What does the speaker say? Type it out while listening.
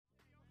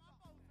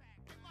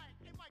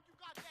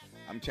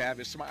I'm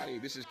Tavis, Smiley.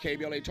 This is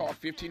KBLA Talk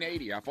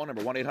 1580. Our phone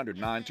number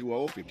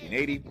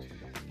 1-800-920-1580.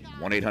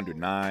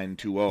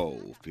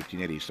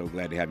 1-800-920-1580. So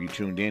glad to have you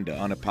tuned in to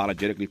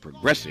unapologetically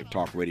progressive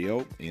talk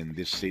radio in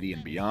this city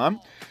and beyond.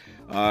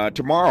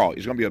 Tomorrow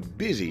is going to be a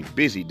busy,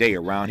 busy day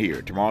around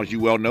here. Tomorrow, as you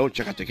well know,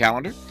 check out the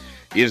calendar,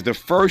 is the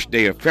first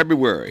day of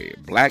February.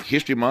 Black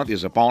History Month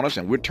is upon us,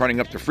 and we're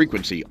turning up the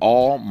frequency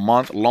all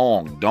month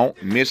long.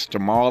 Don't miss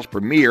tomorrow's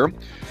premiere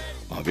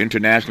of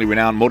internationally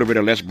renowned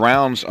motivator Les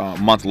Brown's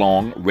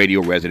month-long radio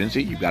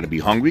residency. You've got to be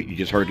hungry. You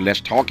just heard Les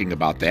talking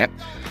about that.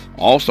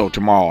 Also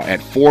tomorrow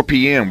at 4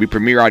 p.m., we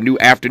premiere our new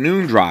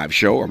afternoon drive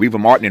show, Areva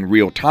Martin in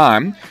Real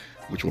Time,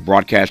 which will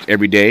broadcast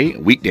every day,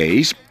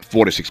 weekdays,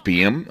 4 to 6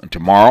 p.m.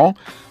 Tomorrow,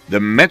 the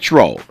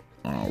Metro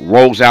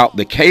rolls out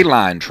the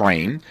K-Line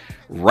train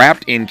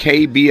wrapped in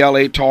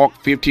KBLA Talk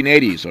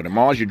 1580. So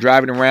tomorrow as you're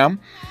driving around,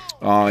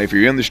 if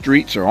you're in the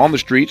streets or on the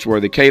streets where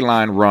the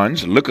K-Line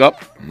runs, look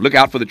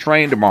out for the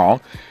train tomorrow.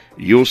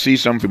 You'll see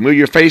some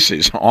familiar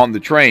faces on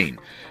the train.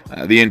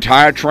 The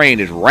entire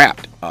train is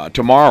wrapped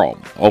tomorrow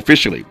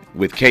officially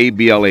with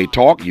KBLA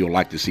Talk. You'll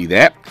like to see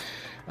that.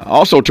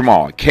 Also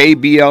tomorrow,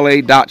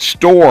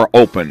 KBLA.store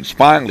opens.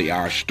 Finally,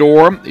 our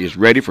store is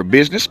ready for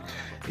business.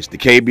 It's the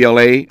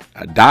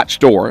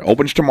KBLA.store.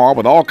 Opens tomorrow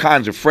with all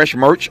kinds of fresh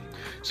merch.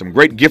 Some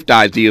great gift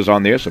ideas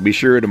on there, so be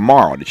sure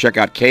tomorrow to check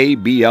out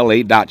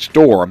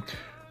KBLA.store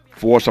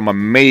for some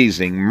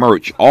amazing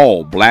merch.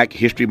 All Black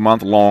History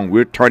Month long,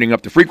 we're turning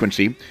up the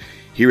frequency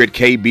here at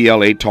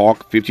KBLA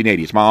Talk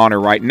 1580. It's my honor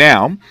right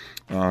now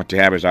to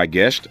have as our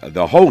guest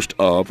the host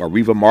of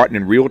Areva Martin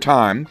in Real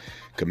Time,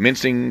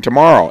 commencing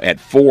tomorrow at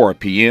 4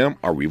 p.m.,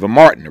 Areva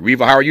Martin.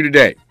 Areva, how are you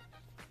today?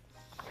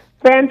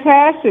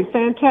 Fantastic,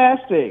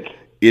 fantastic.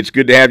 It's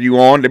good to have you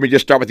on. Let me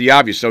just start with the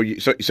obvious. So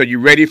you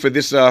ready for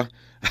this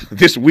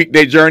this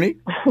weekday journey?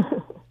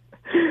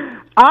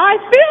 I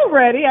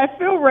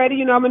feel ready.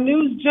 You know, I'm a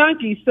news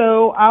junkie,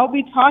 so I'll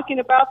be talking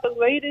about the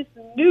latest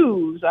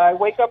news. I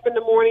wake up in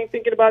the morning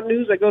thinking about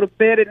news. I go to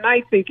bed at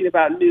night thinking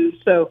about news.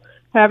 So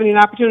having an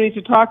opportunity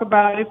to talk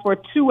about it for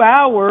 2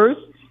 hours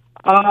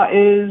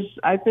is,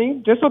 I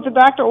think, just what the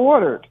doctor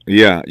ordered.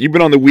 Yeah, you've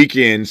been on the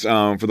weekends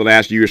for the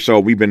last year or so.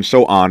 We've been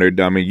so honored.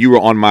 I mean, you were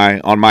on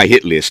my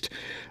hit list,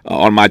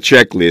 on my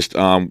checklist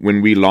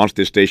when we launched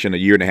this station a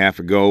year and a half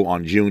ago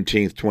on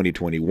Juneteenth,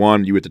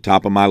 2021. You were at the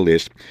top of my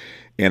list,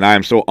 and I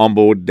am so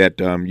humbled that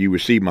you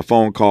received my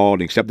phone call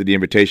and accepted the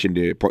invitation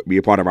to be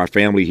a part of our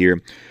family here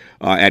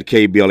at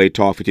KBLA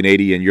Talk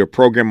 1580. And your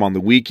program on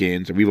the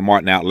weekends, Areva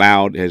Martin Out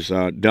Loud, has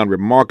done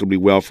remarkably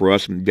well for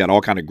us, and we've got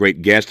all kind of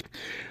great guests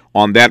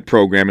on that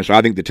program. And so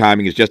I think the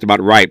timing is just about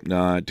right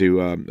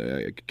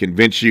to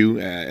convince you,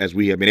 as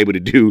we have been able to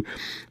do,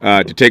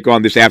 to take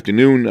on this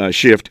afternoon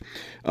shift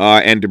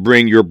and to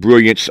bring your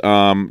brilliance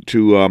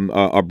to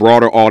a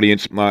broader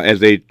audience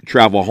as they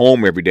travel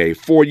home every day.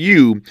 For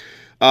you,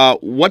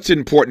 what's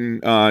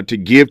important to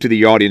give to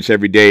the audience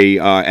every day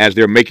as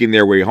they're making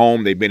their way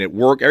home? They've been at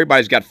work.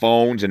 Everybody's got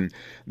phones, and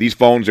these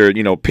phones are,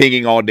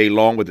 pinging all day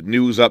long with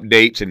news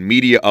updates and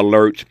media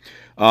alerts.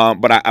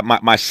 But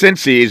my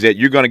sense is that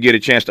you're going to get a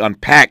chance to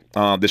unpack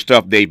the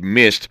stuff they've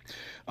missed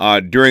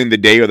during the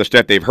day, or the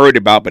stuff they've heard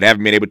about but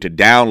haven't been able to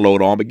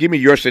download on. But give me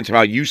your sense of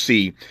how you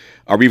see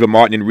Areva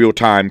Martin in Real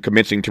Time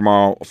commencing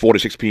tomorrow, 4 to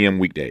 6 p.m.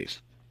 weekdays.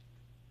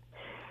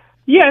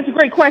 Yeah, it's a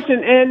great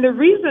question. And the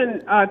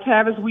reason,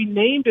 Tavis, we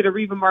named it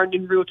Areva Martin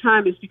in Real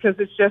Time is because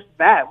it's just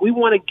that. We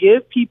want to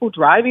give people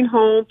driving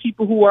home,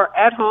 people who are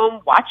at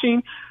home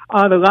watching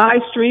the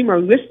live stream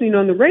or listening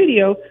on the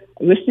radio,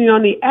 listening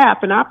on the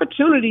app, an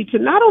opportunity to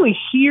not only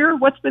hear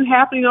what's been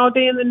happening all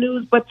day in the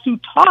news, but to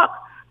talk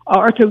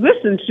or to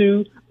listen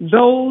to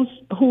those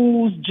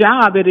whose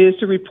job it is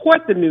to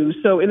report the news.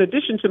 So in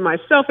addition to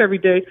myself every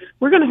day,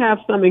 we're going to have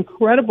some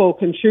incredible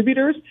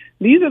contributors.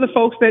 These are the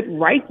folks that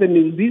write the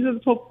news. These are the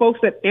folks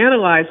that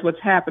analyze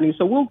what's happening.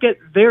 So we'll get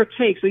their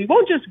take. So you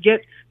won't just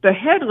get the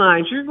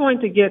headlines. You're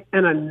going to get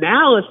an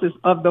analysis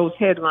of those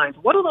headlines.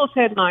 What do those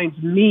headlines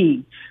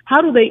mean?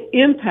 How do they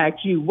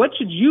impact you? What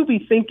should you be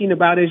thinking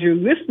about as you're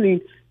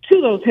listening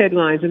to those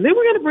headlines? And then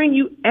we're going to bring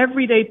you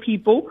everyday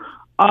people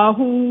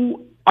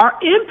who are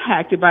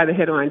impacted by the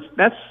headlines.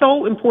 That's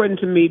so important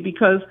to me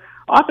because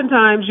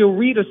oftentimes you'll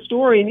read a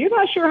story and you're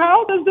not sure,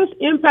 how does this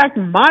impact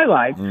my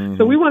life? Mm-hmm.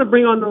 So we want to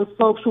bring on those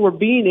folks who are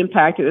being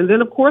impacted. And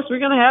then, of course, we're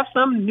going to have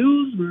some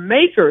news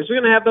makers. We're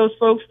going to have those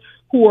folks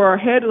who are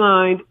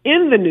headlined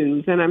in the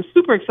news. And I'm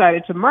super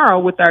excited tomorrow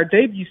with our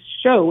debut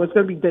show. It's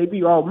going to be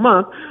debut all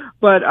month.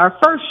 But our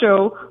first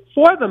show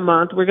for the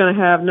month, we're going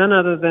to have none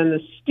other than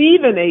the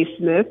Stephen A.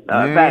 Smith,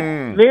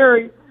 that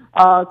very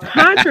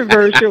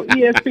controversial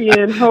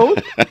ESPN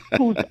host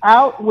who's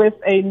out with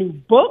a new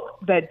book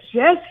that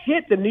just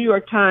hit the New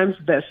York Times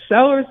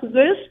bestsellers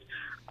list.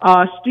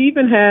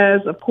 Stephen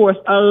has, of course,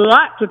 a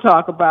lot to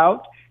talk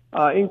about,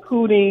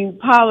 including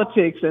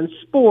politics and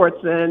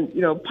sports and,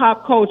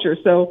 pop culture.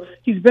 So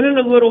he's been in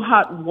a little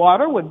hot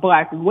water with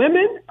black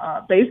women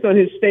based on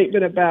his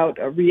statement about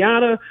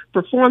Rihanna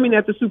performing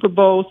at the Super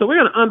Bowl. So we're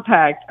going to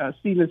unpack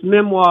Stephen's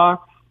memoir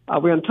We're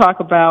going to talk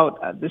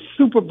about the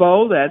Super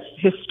Bowl. That's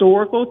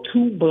historical.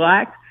 2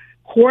 black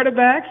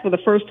quarterbacks for the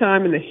first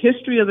time in the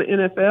history of the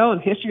NFL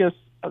and history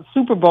of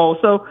Super Bowl.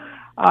 So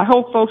I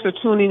hope folks are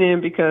tuning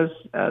in because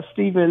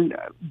Stephen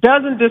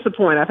doesn't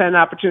disappoint. I've had an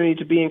opportunity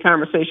to be in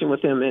conversation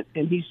with him,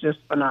 and he's just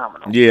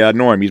phenomenal. Yeah, I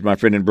know him. He's my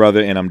friend and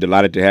brother, and I'm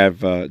delighted to have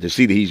to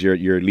see that he's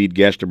your lead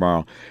guest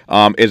tomorrow.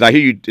 As I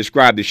hear you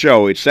describe the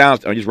show, it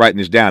sounds. I'm just writing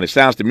this down. It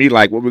sounds to me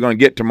like what we're going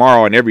to get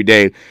tomorrow and every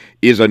day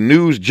is a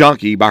news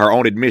junkie, by her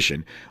own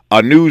admission,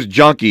 a news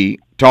junkie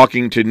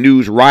talking to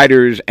news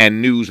writers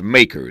and news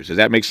makers. Does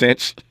that make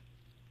sense?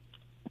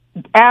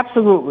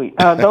 Absolutely.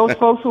 Those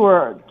folks who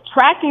are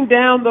tracking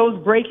down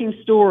those breaking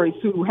stories,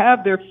 who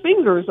have their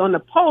fingers on the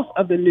pulse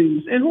of the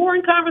news and who are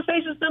in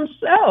conversations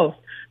themselves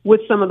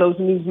with some of those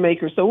news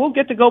makers. So we'll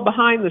get to go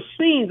behind the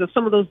scenes of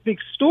some of those big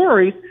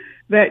stories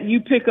that you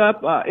pick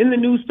up in the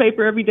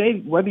newspaper every day,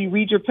 whether you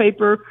read your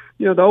paper,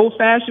 the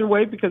old-fashioned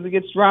way because it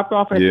gets dropped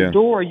off at the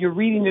door, or you're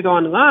reading it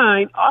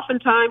online.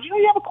 Oftentimes,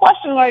 you have a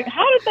question like,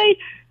 how did they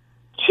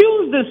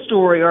choose this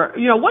story? Or,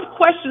 what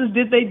questions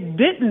did they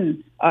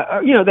didn't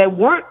that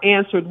weren't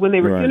answered when they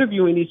were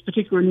interviewing these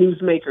particular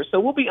newsmakers. So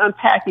we'll be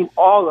unpacking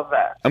all of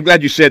that. I'm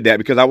glad you said that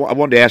because I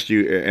wanted to ask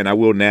you, and I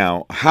will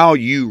now, how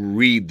you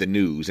read the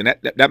news. And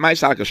that might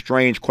sound like a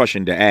strange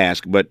question to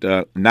ask, but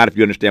not if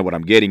you understand what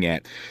I'm getting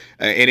at.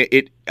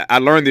 And I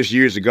learned this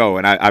years ago,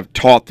 and I've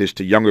taught this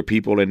to younger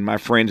people and my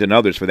friends and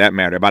others for that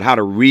matter, about how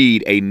to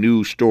read a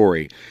news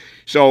story.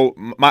 So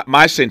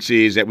my sense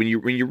is that when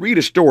you read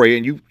a story,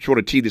 and you sort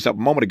of teed this up a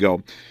moment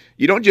ago,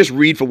 you don't just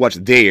read for what's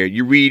there.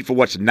 You read for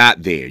what's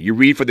not there. You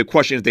read for the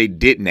questions they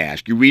didn't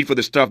ask. You read for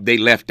the stuff they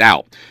left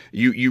out.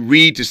 You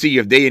read to see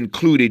if they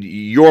included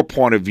your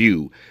point of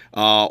view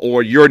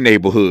or your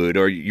neighborhood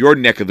or your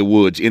neck of the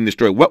woods in the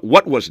story.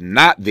 What was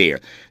not there?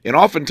 And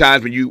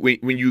oftentimes when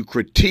you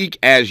critique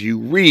as you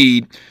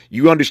read,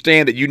 you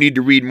understand that you need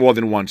to read more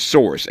than one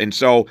source. And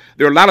so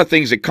there are a lot of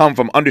things that come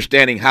from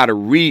understanding how to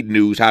read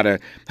news, how to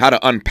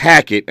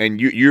unpack it.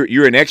 And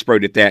you're an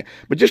expert at that.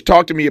 But just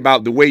talk to me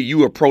about the way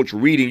you approach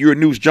reading. You're a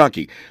news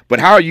junkie, but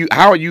how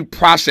are you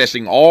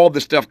processing all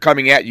the stuff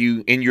coming at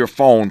you in your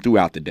phone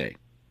throughout the day?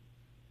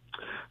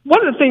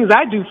 One of the things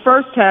I do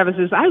first, Tavis,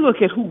 is I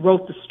look at who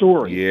wrote the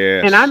story.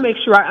 Yes. And I make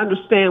sure I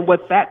understand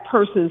what that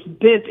person's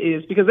bent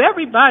is, because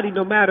everybody,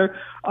 no matter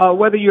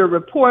whether you're a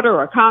reporter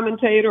or a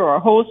commentator or a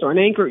host or an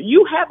anchor,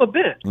 you have a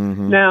bent.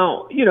 Mm-hmm.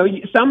 Now,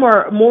 some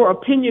are more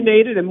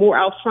opinionated and more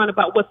out front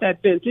about what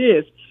that bent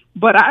is.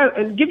 But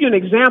and give you an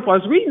example. I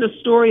was reading a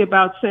story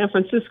about San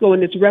Francisco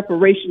and its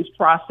reparations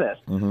process.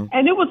 Mm-hmm.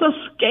 And it was a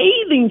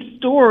scathing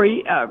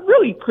story,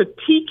 really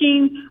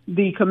critiquing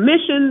the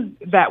commission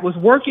that was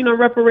working on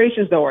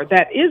reparations, or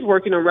that is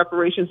working on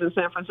reparations in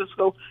San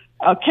Francisco,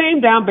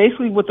 came down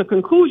basically with the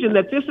conclusion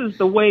that this is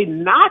the way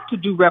not to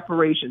do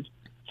reparations.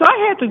 So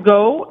I had to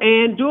go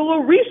and do a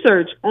little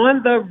research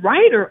on the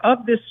writer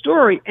of this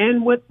story.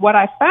 And what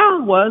I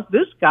found was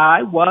this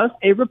guy was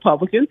a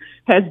Republican,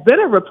 has been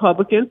a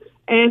Republican,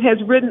 and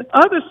has written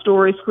other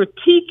stories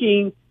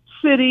critiquing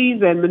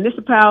cities and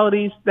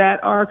municipalities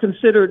that are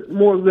considered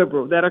more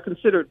liberal, that are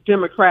considered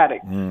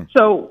democratic. Mm.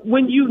 So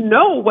when you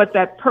know what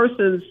that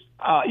person's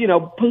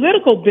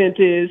political bent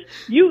is,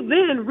 you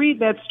then read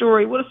that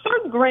story with a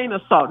certain grain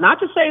of salt. Not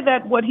to say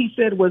that what he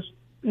said was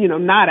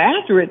not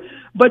accurate,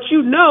 but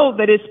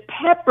that it's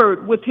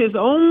peppered with his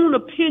own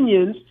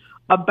opinions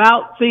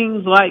about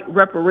things like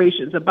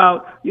reparations,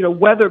 about,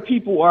 whether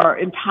people are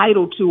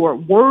entitled to or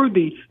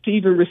worthy to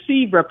even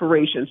receive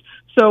reparations.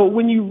 So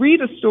when you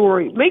read a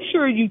story, make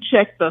sure you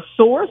check the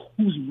source,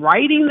 who's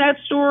writing that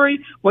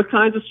story, what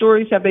kinds of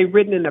stories have they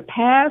written in the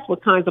past,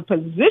 what kinds of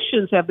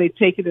positions have they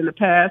taken in the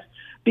past,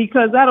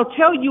 because that'll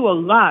tell you a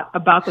lot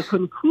about the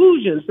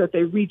conclusions that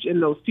they reach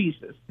in those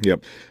pieces.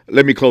 Yep.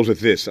 Let me close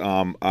with this.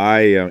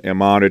 I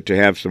am honored to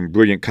have some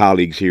brilliant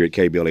colleagues here at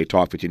KBLA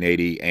Talk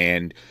 1580,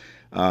 and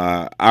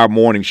our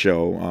morning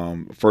show,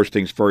 First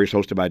Things First,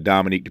 hosted by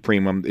Dominique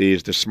DePrima,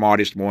 is the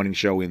smartest morning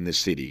show in this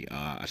city.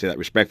 I say that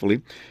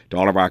respectfully to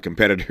all of our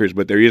competitors,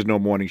 but there is no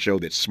morning show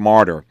that's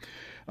smarter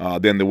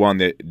than the one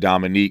that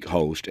Dominique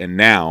hosts. And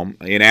now,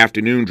 in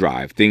Afternoon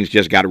Drive, things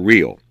just got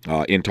real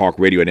in talk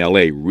radio in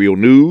L.A. Real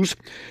news,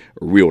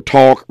 real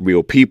talk,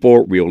 real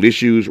people, real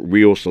issues,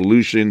 real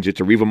solutions.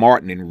 It's Areva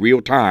Martin in real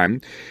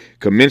time,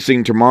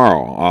 commencing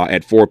tomorrow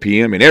at 4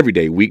 p.m. and every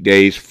day,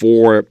 weekdays,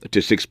 4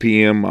 to 6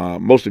 p.m.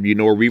 Most of you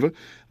know Areva,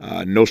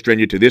 no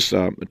stranger to this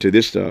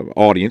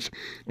audience,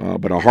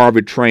 but a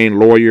Harvard-trained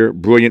lawyer,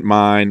 brilliant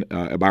mind,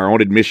 by our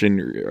own admission,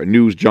 a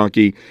news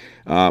junkie.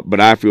 But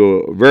I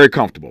feel very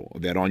comfortable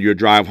that on your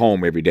drive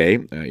home every day,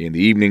 in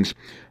the evenings,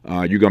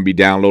 you're going to be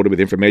downloaded with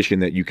information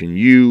that you can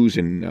use,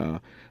 and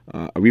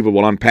Areva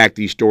will unpack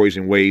these stories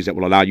in ways that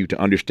will allow you to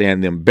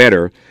understand them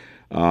better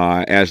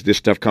as this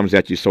stuff comes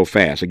at you so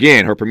fast.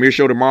 Again, her premiere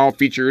show tomorrow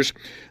features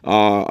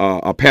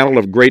a panel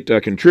of great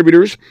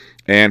contributors,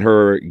 and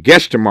her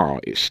guest tomorrow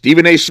is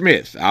Stephen A.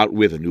 Smith, out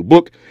with a new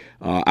book.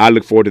 I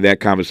look forward to that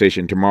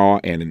conversation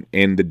tomorrow and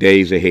in the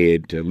days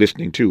ahead, to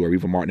listening to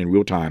Areva Martin in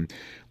real time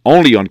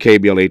only on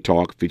KBLA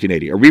Talk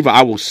 1580. Areva,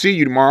 I will see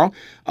you tomorrow.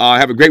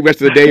 Have a great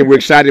rest of the day, and we're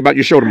excited about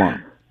your show tomorrow.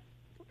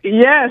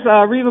 Yes,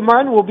 Areva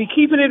Martin will be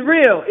keeping it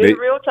real in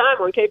real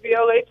time on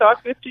KBLA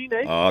Talk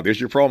 1580. There's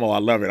your promo. I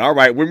love it. All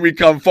right, when we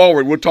come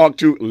forward, we'll talk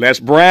to Les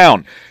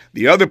Brown,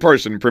 the other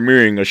person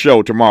premiering a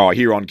show tomorrow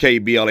here on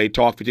KBLA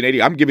Talk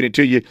 1580. I'm giving it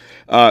to you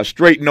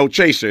straight, no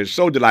chaser.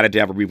 So delighted to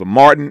have Areva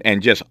Martin,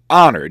 and just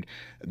honored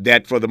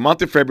that for the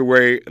month of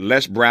February,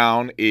 Les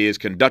Brown is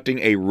conducting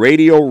a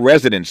radio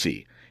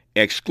residency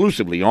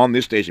exclusively on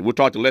this station. We'll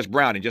talk to Les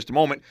Brown in just a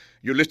moment.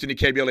 You're listening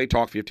to KBLA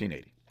Talk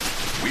 1580.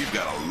 We've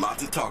got a lot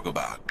to talk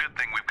about. Good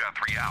thing we've got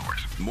 3 hours.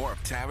 More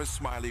of Tavis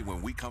Smiley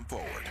when we come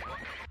forward.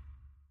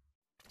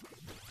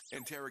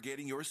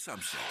 Interrogating your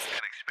assumptions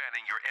and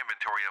expanding your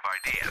inventory of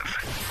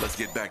ideas. Let's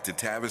get back to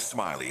Tavis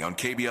Smiley on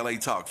KBLA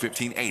Talk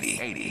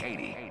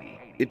 1580.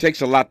 It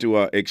takes a lot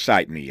to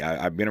excite me.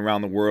 I've been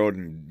around the world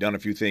and done a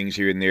few things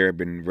here and there. I've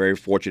been very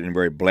fortunate and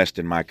very blessed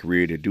in my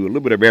career to do a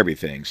little bit of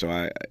everything.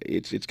 So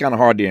it's kind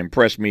of hard to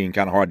impress me and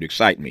kind of hard to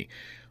excite me.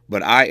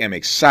 But I am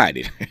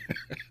excited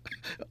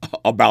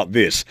about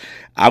this.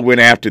 I went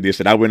after this,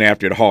 and I went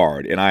after it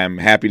hard. And I am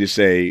happy to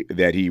say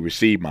that he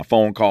received my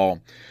phone call.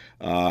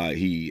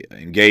 He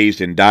engaged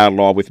in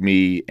dialogue with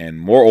me, and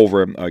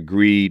moreover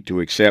agreed to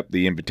accept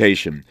the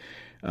invitation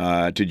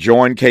to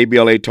join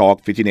KBLA Talk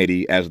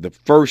 1580 as the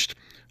first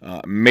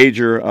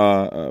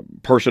major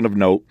person of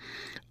note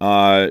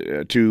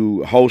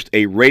to host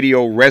a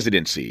radio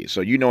residency.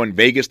 So, in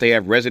Vegas they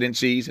have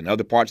residencies. In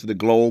other parts of the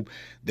globe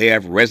they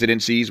have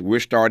residencies. We're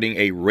starting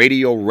a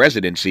radio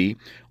residency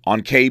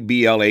on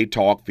KBLA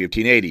Talk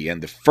 1580.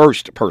 And the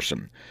first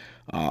person,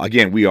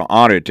 again, we are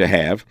honored to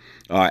have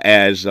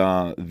as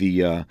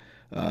the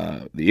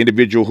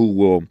individual who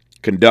will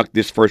conduct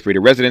this first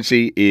radio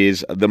residency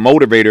is the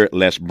motivator,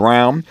 Les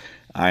Brown.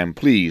 I am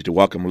pleased to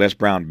welcome Les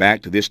Brown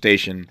back to this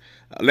station.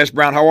 Les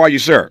Brown, how are you,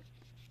 sir?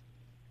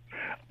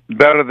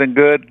 Better than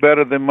good,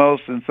 better than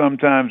most, and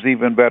sometimes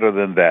even better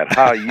than that.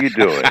 How are you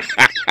doing?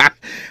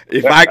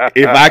 If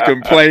I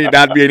complained,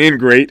 I'd be an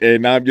ingrate,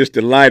 and I'm just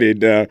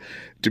delighted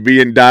to be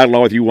in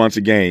dialogue with you once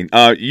again.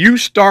 You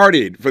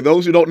started, for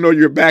those who don't know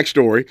your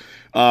backstory,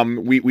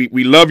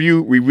 we love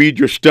you, we read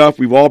your stuff,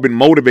 we've all been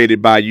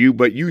motivated by you,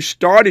 but you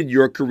started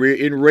your career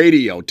in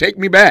radio. Take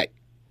me back.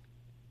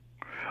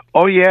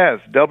 Oh, yes,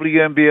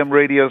 WMBM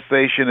radio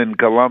station in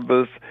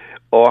Columbus,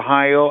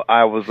 Ohio.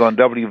 I was on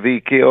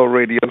WVKO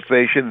radio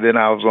station. Then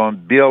I was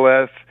on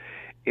BLS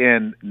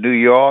in New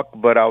York,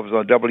 but I was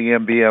on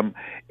WMBM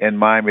in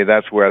Miami.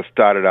 That's where I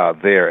started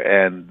out there.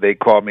 And they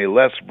called me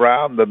Les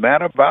Brown, the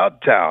man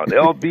about town,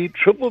 LB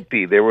Triple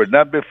P. There were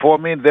none before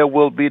me, and there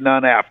will be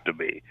none after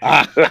me.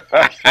 I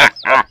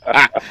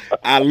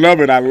love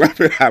it. I love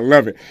it. I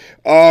love it.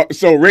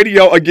 So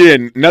radio,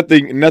 again,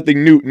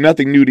 nothing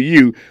new to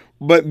you.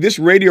 But this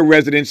radio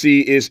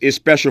residency is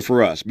special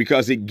for us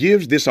because it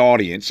gives this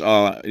audience,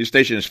 this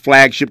station is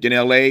flagshiped in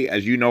L.A.,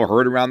 as you know,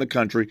 heard around the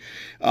country,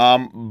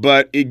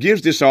 but it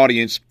gives this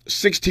audience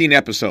 16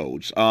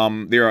 episodes.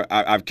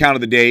 I've counted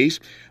the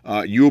days.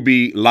 You'll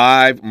be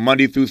live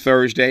Monday through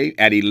Thursday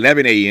at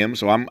 11 a.m.,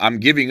 so I'm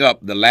giving up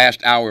the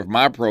last hour of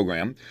my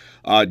program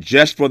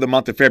just for the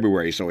month of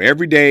February. So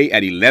every day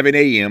at 11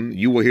 a.m.,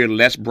 you will hear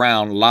Les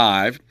Brown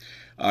live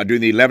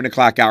during the 11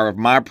 o'clock hour of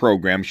my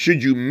program.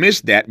 Should you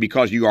miss that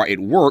because you are at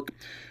work,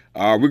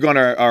 we're going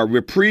to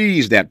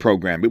reprise that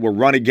program. It will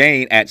run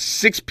again at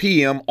 6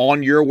 p.m.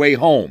 on your way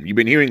home. You've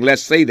been hearing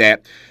Les say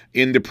that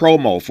in the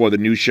promo for the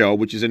new show,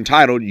 which is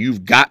entitled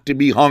You've Got to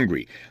Be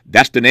Hungry.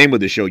 That's the name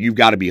of the show, You've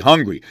Got to Be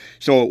Hungry.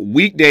 So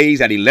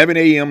weekdays at 11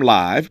 a.m.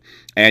 live,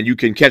 and you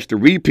can catch the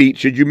repeat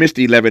should you miss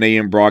the 11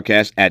 a.m.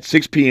 broadcast at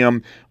 6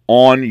 p.m.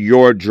 on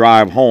your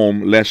drive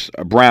home. Les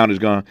Brown is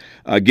going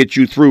to get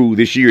you through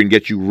this year and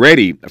get you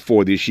ready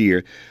for this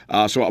year.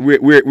 So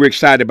we're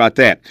excited about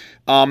that.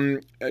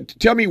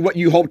 Tell me what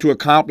you hope to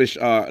accomplish,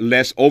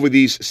 Les, over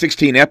these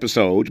 16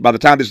 episodes. By the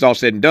time this is all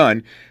said and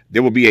done,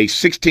 there will be a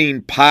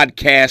 16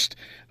 podcast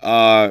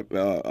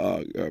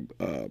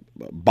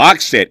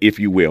box set, if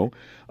you will,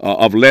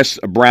 of Les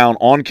Brown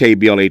on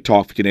KBLA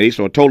Talk 1580.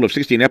 So a total of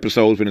 16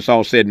 episodes when it's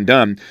all said and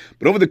done.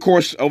 But over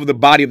the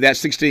body of that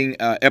 16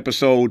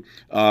 episode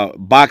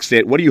box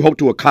set, what do you hope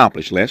to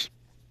accomplish, Les?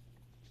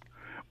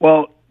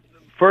 Well,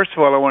 first of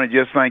all, I want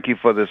to just thank you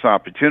for this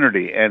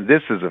opportunity, and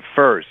this is a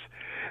first.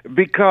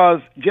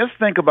 Because just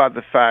think about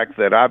the fact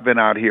that I've been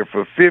out here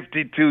for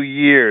 52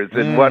 years,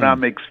 and what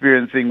I'm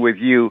experiencing with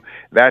you,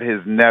 that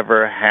has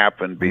never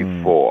happened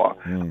before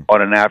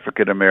on an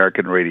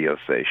African-American radio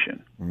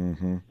station.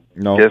 Mm-hmm.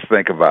 No. Just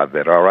think about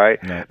that, all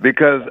right? No.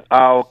 Because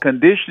our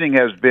conditioning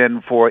has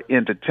been for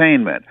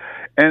entertainment.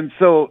 And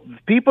so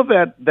people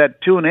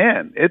that tune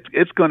in,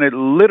 it's going to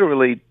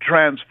literally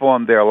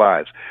transform their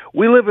lives.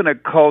 We live in a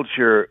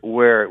culture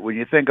where when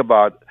you think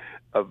about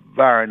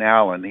Byron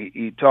Allen,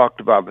 he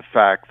talked about the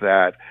fact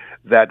that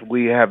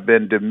we have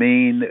been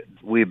demeaned,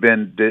 we've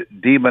been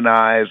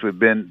demonized, we've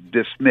been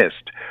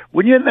dismissed.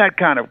 When you're in that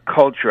kind of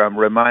culture, I'm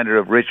reminded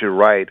of Richard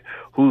Wright,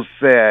 who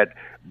said,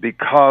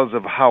 because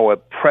of how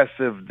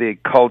oppressive the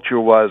culture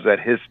was at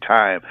his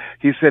time.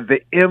 He said,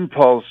 the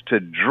impulse to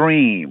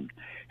dream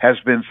has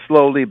been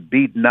slowly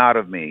beaten out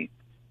of me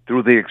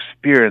through the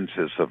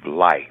experiences of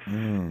life.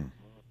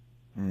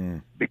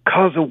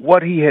 Because of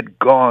what he had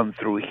gone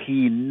through,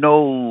 he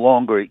no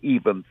longer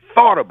even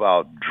thought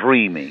about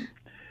dreaming.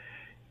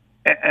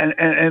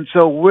 And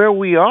so where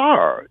we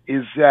are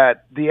is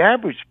that the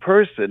average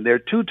person, there are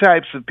two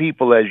types of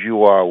people, as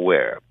you are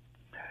aware.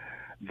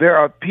 There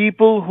are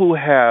people who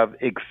have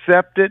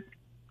accepted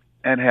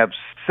and have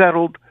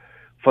settled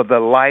for the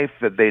life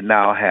that they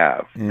now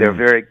have. They're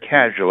very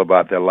casual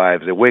about their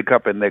lives. They wake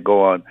up and they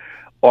go on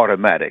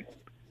automatic.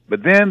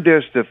 But then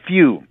there's the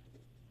few.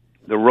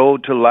 The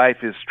road to life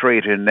is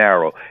straight and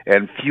narrow,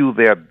 and few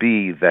there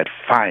be that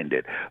find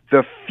it.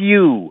 The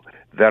few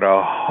that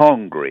are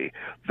hungry,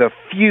 the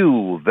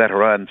few that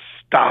are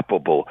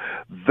unstoppable,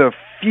 the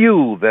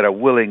few that are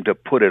willing to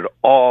put it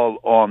all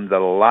on the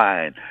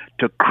line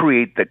to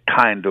create the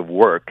kind of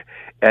work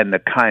and the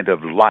kind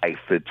of life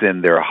that's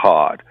in their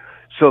heart.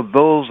 So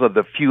those are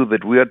the few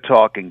that we're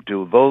talking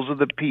to. Those are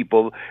the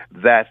people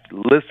that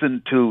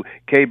listen to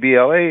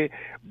KBLA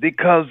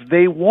because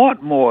they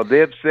want more.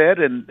 They've said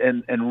and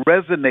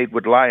resonate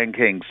with Lion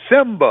King,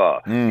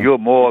 Simba, you're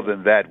more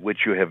than that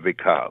which you have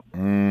become.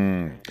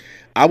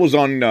 I was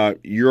on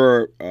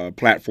your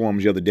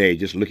platforms the other day,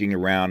 just looking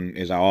around,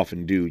 as I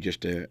often do,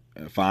 just to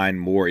find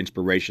more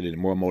inspiration and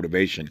more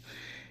motivation.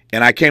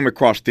 And I came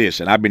across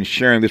this, and I've been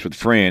sharing this with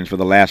friends for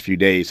the last few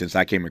days since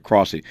I came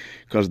across it,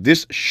 because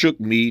this shook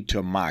me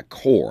to my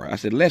core. I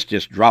said, let's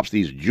just drop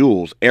these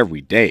jewels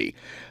every day,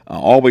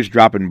 always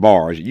dropping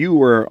bars. You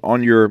were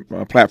on your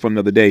platform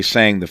the other day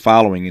saying the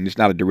following, and it's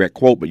not a direct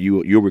quote, but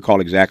you'll recall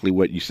exactly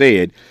what you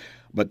said.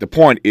 But the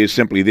point is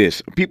simply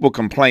this. People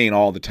complain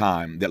all the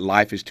time that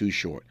life is too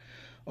short.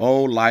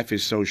 Oh, life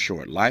is so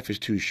short. Life is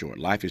too short.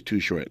 Life is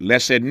too short.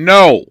 Les said,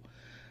 no,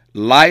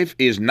 life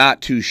is not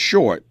too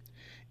short.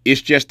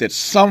 It's just that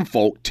some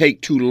folk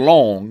take too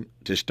long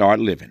to start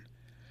living.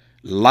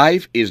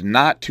 Life is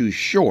not too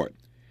short.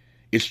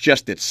 It's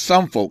just that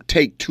some folk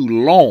take too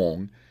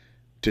long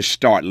to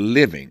start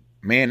living.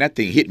 Man, that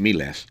thing hit me,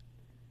 Les.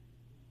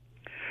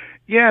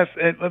 Yes,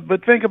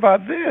 but think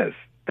about this,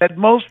 that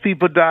most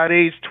people die at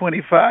age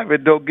 25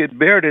 and don't get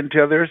buried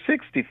until they're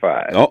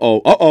 65.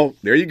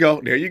 There you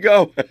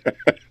go.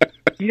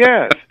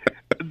 Yes.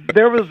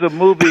 There was a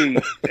movie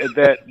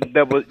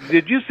that was.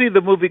 Did you see the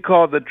movie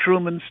called The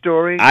Truman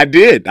Story? I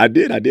did.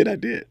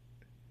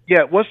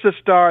 Yeah. What's the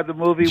star of the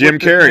movie? Jim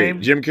What's his Carrey.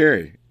 name? Jim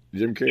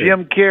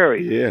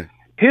Carrey. Yeah.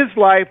 His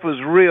life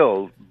was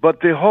real,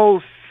 but the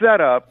whole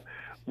setup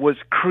was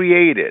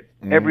created.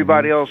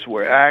 Everybody else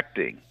were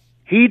acting.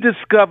 He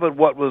discovered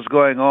what was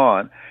going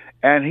on,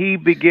 and he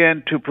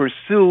began to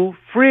pursue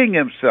freeing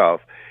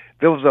himself.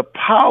 There was a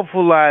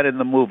powerful line in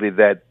the movie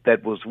that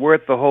was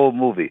worth the whole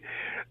movie.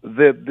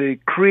 The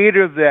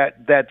creator of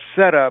that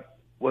setup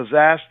was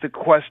asked the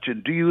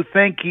question, do you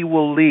think he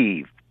will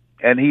leave?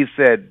 And he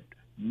said,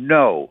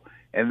 no.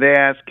 And they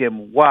asked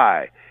him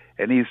why.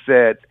 And he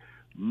said,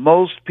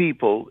 most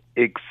people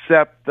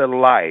accept the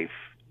life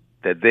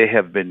that they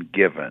have been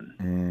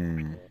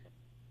given.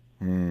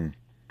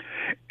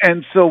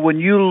 And so when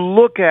you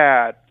look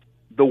at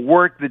the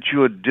work that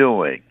you're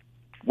doing,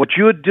 what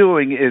you're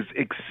doing is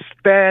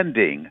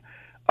expanding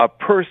a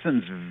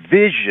person's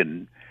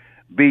vision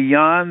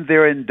beyond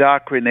their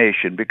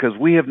indoctrination, because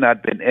we have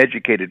not been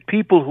educated.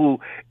 People who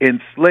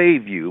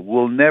enslave you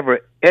will never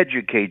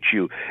educate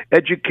you.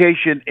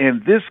 Education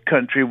in this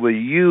country will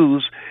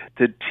use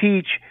to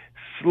teach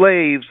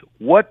slaves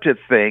what to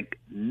think,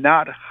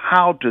 not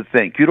how to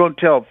think. You don't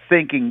tell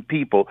thinking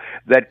people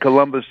that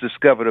Columbus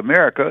discovered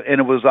America and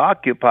it was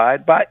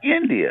occupied by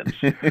Indians.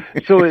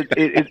 So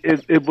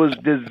it was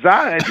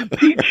designed to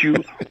teach you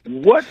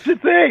what to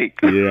think.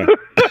 Yeah.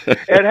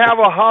 And have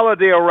a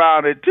holiday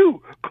around it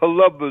too.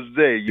 Columbus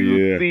Day,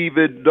 you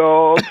thieving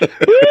dogs.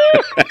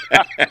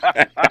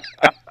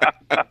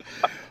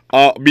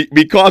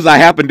 Because I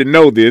happen to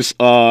know this,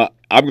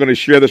 I'm going to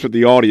share this with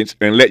the audience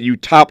and let you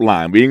top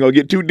line. We ain't going to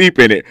get too deep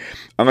in it.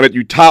 I'm going to let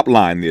you top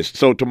line this.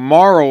 So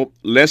tomorrow,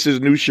 Les's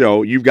new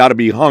show, You've Got to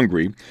Be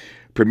Hungry,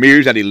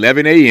 premieres at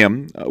 11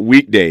 a.m.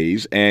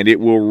 Weekdays, and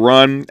it will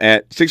run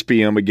at 6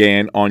 p.m.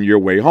 again on your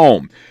way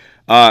home.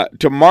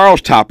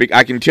 Tomorrow's topic,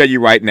 I can tell you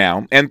right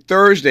now, and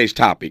Thursday's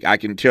topic, I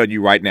can tell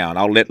you right now, and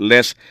I'll let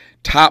Les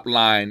top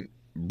line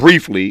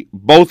briefly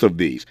both of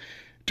these.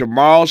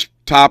 Tomorrow's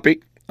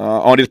topic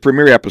on his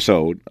premiere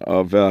episode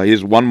of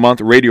his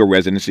 1-month radio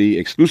residency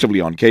exclusively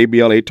on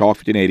KBLA Talk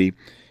 1580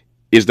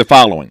 is the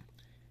following.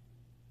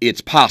 It's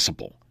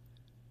possible.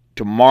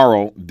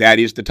 Tomorrow, that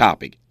is the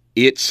topic.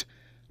 It's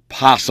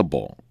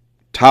possible.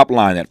 Top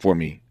line that for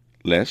me,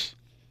 Les.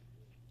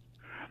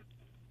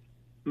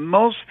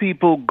 Most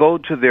people go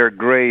to their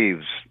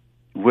graves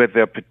with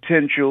their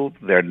potential,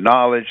 their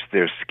knowledge,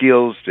 their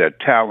skills, their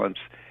talents,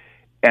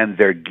 and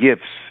their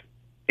gifts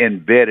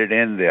embedded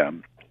in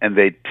them, and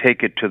they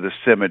take it to the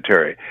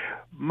cemetery.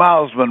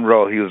 Miles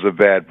Monroe, he was a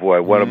bad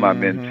boy, one of my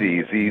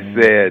mentees. He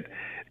said,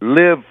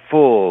 live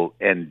full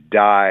and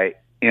die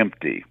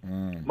empty.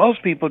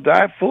 Most people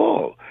die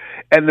full.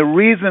 And the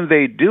reason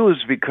they do is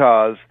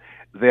because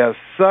they're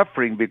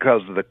suffering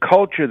because of the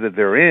culture that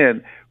they're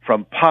in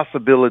from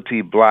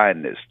possibility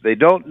blindness. They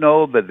don't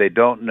know that they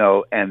don't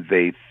know, and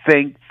they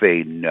think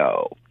they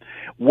know.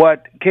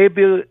 What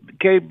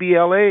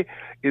KBLA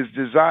is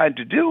designed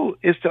to do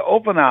is to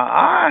open our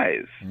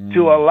eyes,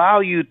 to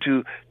allow you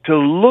to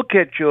look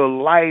at your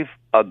life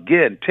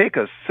again. Take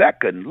a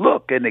second,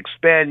 look, and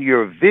expand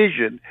your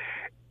vision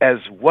as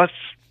what's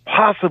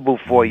possible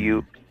for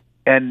you,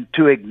 and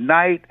to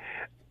ignite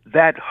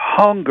that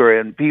hunger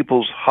in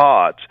people's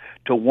hearts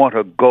to want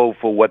to go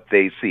for what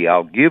they see.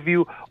 I'll give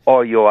you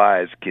all your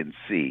eyes can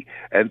see.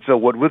 And so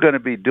what we're going to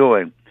be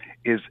doing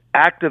is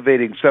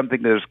activating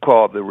something that is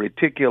called the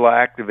reticular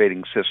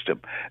activating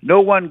system. No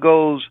one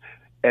goes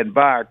and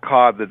buy a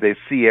car that they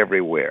see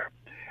everywhere.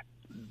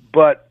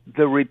 But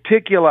the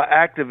reticular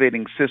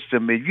activating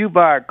system, if you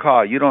buy a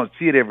car, you don't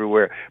see it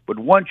everywhere. But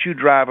once you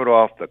drive it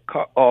off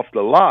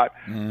the lot,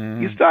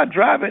 you start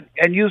driving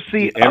and you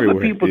see other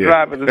people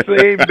driving the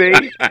same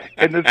thing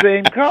in the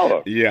same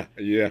color. Yeah.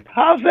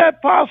 How's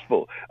that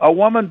possible? A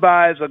woman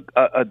buys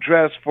a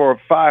dress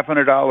for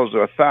 $500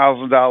 or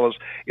 $1,000.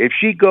 If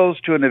she goes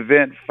to an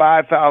event,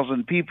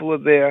 5,000 people are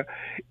there.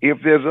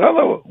 If there's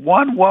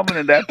one woman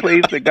in that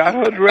place that got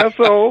her dress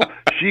on,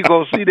 she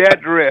go see that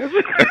dress.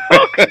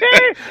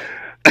 Okay.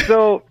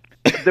 So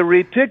the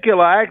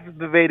reticular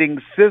activating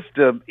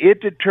system,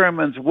 it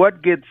determines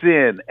what gets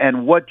in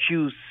and what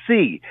you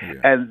see. Yeah.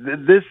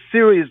 And this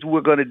series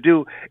we're going to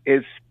do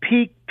is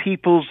pique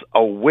people's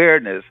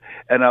awareness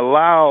and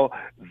allow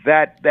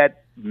that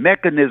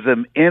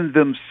mechanism in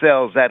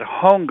themselves, that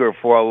hunger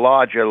for a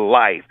larger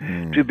life,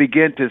 to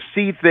begin to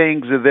see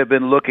things that they've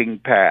been looking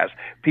past.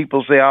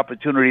 People say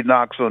opportunity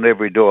knocks on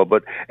every door,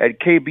 but at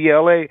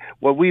KBLA,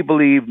 what we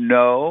believe,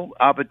 no,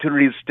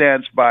 opportunity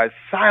stands by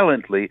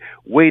silently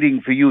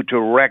waiting for you to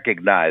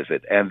recognize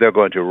it, and they're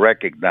going to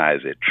recognize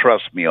it.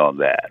 Trust me on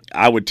that.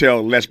 I would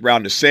tell Les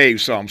Brown to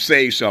save some.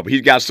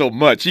 He's got so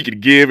much he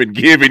can give and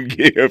give and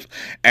give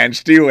and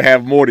still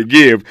have more to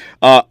give.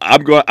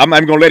 I'm going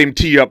to let him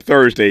tee up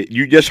Thursday.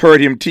 You just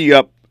heard him tee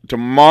up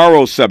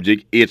tomorrow's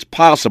subject. It's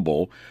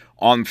possible.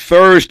 On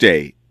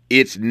Thursday,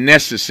 it's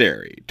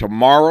necessary.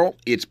 Tomorrow,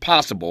 it's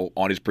possible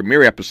on his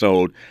premiere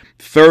episode.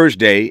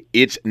 Thursday,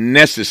 it's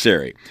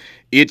necessary.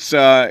 It's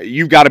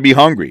You've Got to Be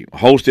Hungry,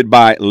 hosted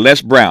by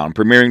Les Brown,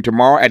 premiering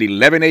tomorrow at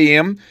 11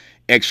 a.m.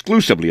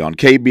 exclusively on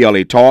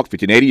KBLA Talk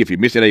 1580. If you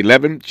missed it at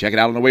 11, check it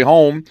out on the way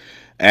home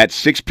at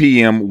 6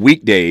 p.m.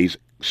 weekdays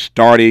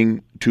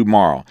starting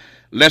tomorrow.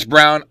 Les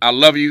Brown, I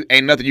love you.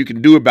 Ain't nothing you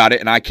can do about it,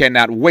 and I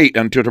cannot wait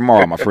until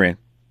tomorrow, my friend.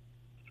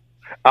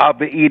 I'll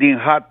be eating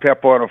hot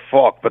pepper on a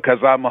fork because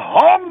I'm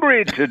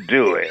hungry to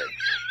do it.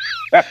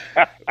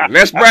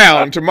 Les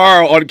Brown,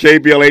 tomorrow on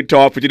KBLA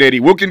Talk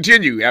 1580. We'll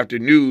continue after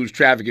news,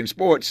 traffic, and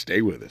sports.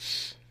 Stay with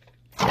us.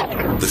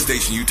 The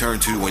station you turn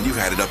to when you've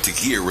had it up to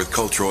gear with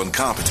cultural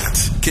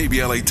incompetence.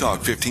 KBLA Talk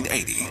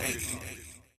 1580.